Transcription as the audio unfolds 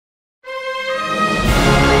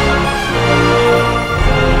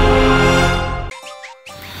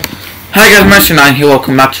Hi guys, Mercy9 here,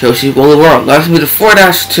 welcome back to Yoshi Rollin World. Let's be the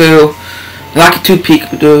 4-2 Lakitu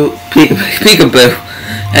Peekaboo,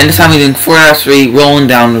 and this time we're doing 4-3 rolling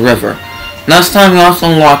down the river. Last time we also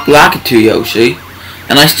unlocked Lakitu Yoshi,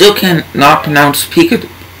 and I still cannot pronounce Peekaboo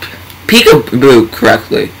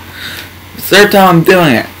correctly. The third time I'm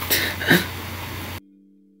doing it.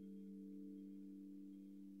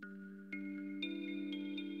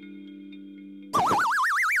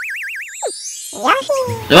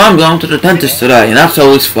 So I'm going to the dentist today, and that's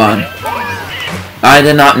always fun. I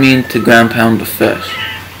did not mean to ground pound the fish.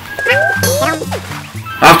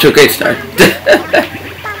 Off to a great start.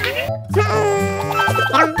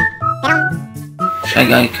 Shy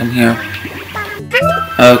guy, come here.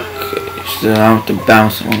 Okay, so I have to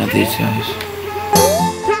bounce one of these guys.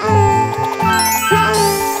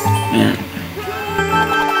 And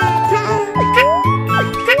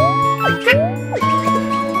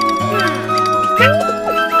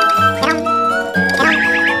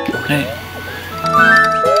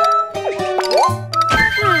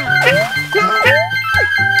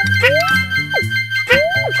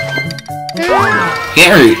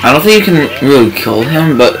I don't think you can really kill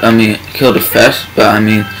him, but I mean, kill the fish, but I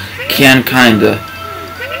mean, can kinda.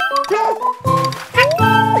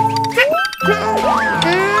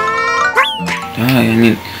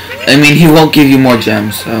 I mean, he won't give you more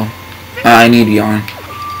gems, so I need yarn.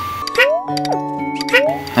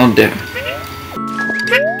 How dare.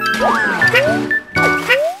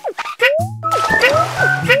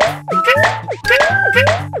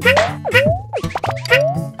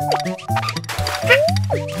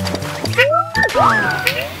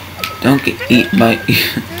 Don't get eaten by...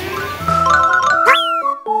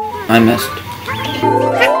 I missed.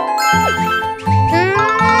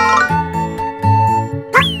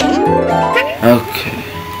 Okay.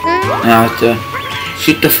 Now I have to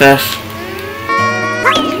shoot the fish.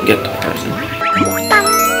 Get the person.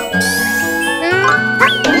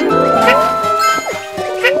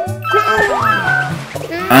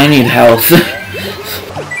 I need health.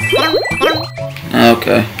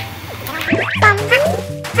 Okay.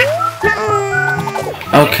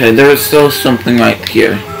 Okay, there is still something right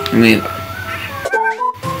here. I mean,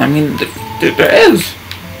 there is.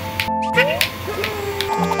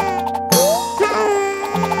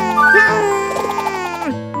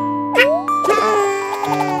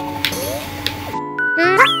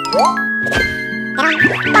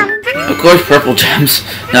 Of course, purple gems.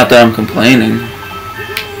 Not that I'm complaining.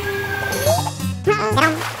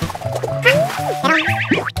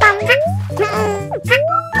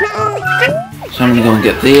 So I'm gonna go and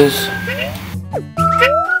get these.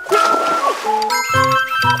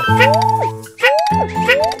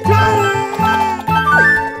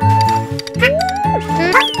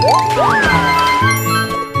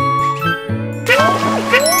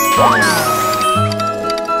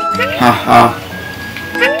 Haha.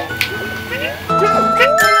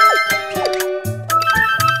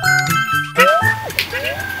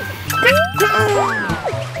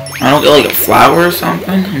 I don't get like a flower or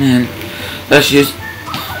something? I mean, that's just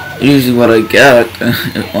usually what I get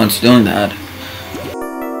once doing that.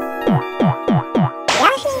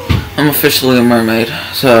 I'm officially a mermaid,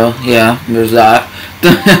 so yeah, there's that.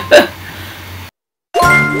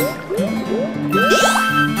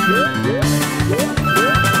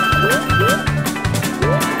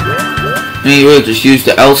 I mean, you really just use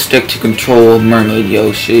the L stick to control Mermaid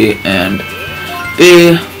Yoshi, and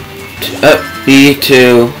B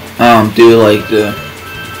to do like the,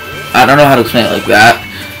 I don't know how to explain it like that.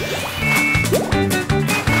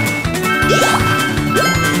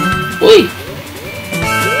 Whee!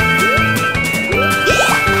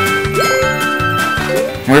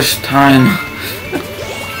 Where's time?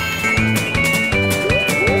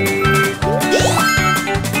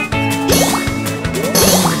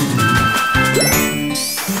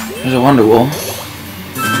 There's a Wonder Wall.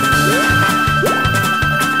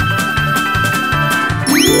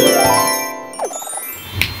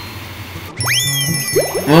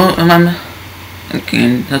 Well, I'm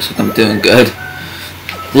thinking, looks like I'm doing good.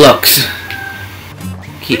 Looks.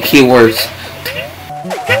 Keywords.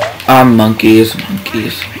 Monkeys.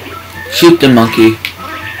 Shoot the monkey.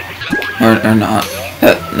 Or not.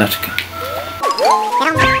 That's good.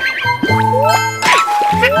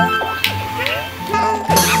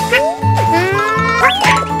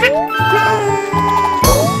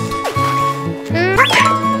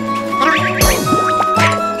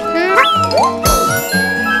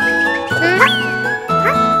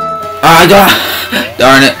 I got.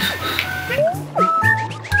 Darn it.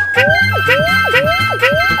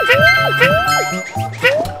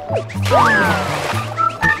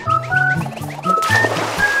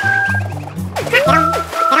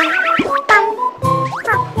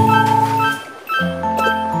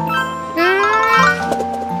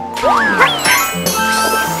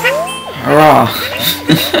 Hurrah.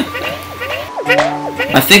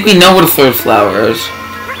 I think we know what the third flower is.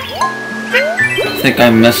 I think I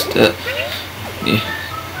missed it. Yeah.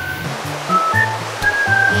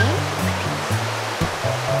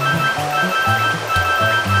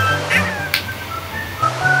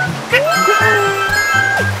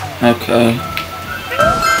 Okay.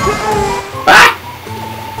 Ah!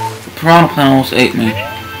 The piranha plant almost ate me.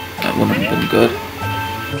 That wouldn't have been good.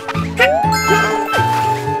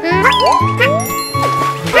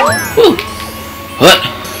 Woo! What?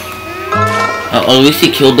 At least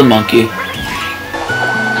he killed the monkey.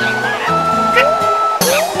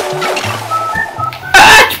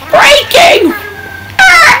 Ah, it's breaking!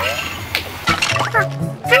 Ah!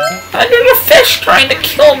 Another fish trying to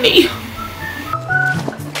kill me.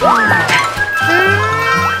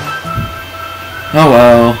 Oh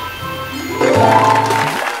well.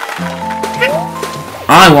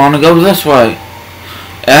 I want to go this way.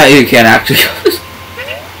 You can't actually go this way.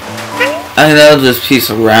 I know this piece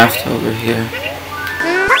of raft over here.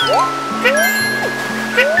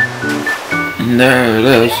 And there it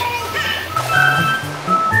is.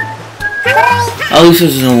 At least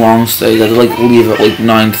this is a long stay. Gotta like leave at like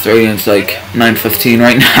 9:30 and it's like 9:15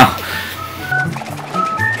 right now.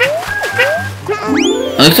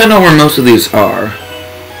 At least I know where most of these are.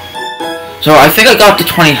 So I think I got to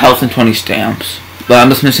 20 health and 20 stamps. But I'm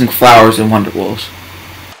just missing flowers and wonder wolves.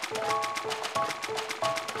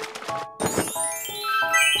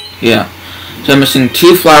 Yeah. So I'm missing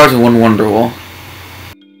 2 flowers and 1 wonder wool.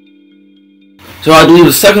 So I believe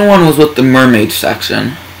the second one was with the mermaid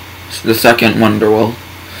section. It's the second wonder wool.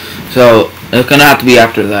 So it's gonna have to be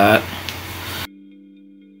after that.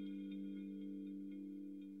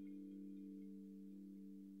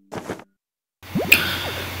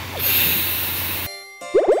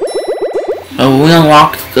 Oh, we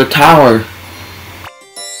unlocked the tower.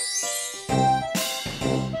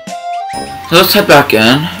 So let's head back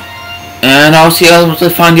in, and I'll see how to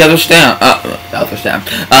find the other stamp.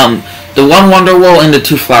 The 1 wonder wool and the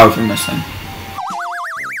 2 flowers are missing.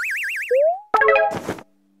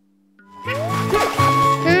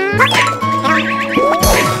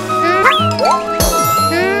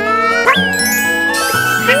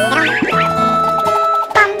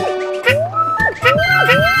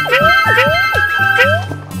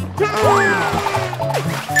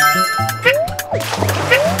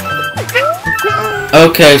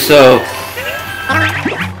 Okay, so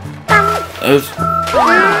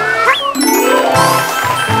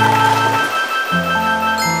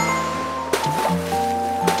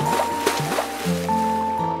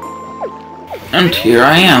and here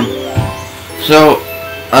I am. So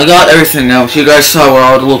I got everything else. You guys saw where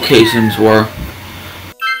all the locations were.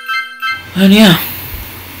 And yeah.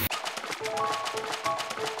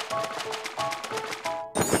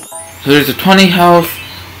 So there's a 20 health,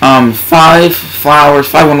 5 flowers,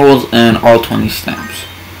 5 wonder wolves, and all 20 stamps.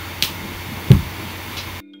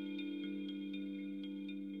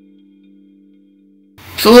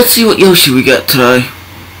 So let's see what Yoshi we get today.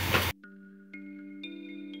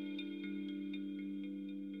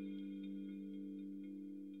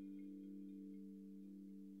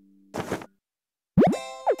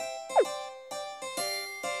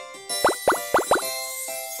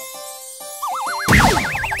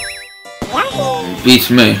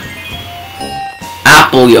 Beats me.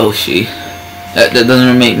 Apple Yoshi. That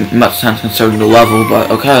doesn't make much sense considering the level,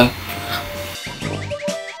 but okay.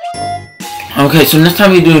 Okay, so this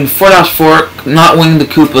time we're doing 4-4, not winning the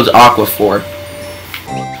Koopa's Aqua 4.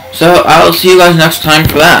 So I'll see you guys next time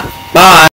for that. Bye!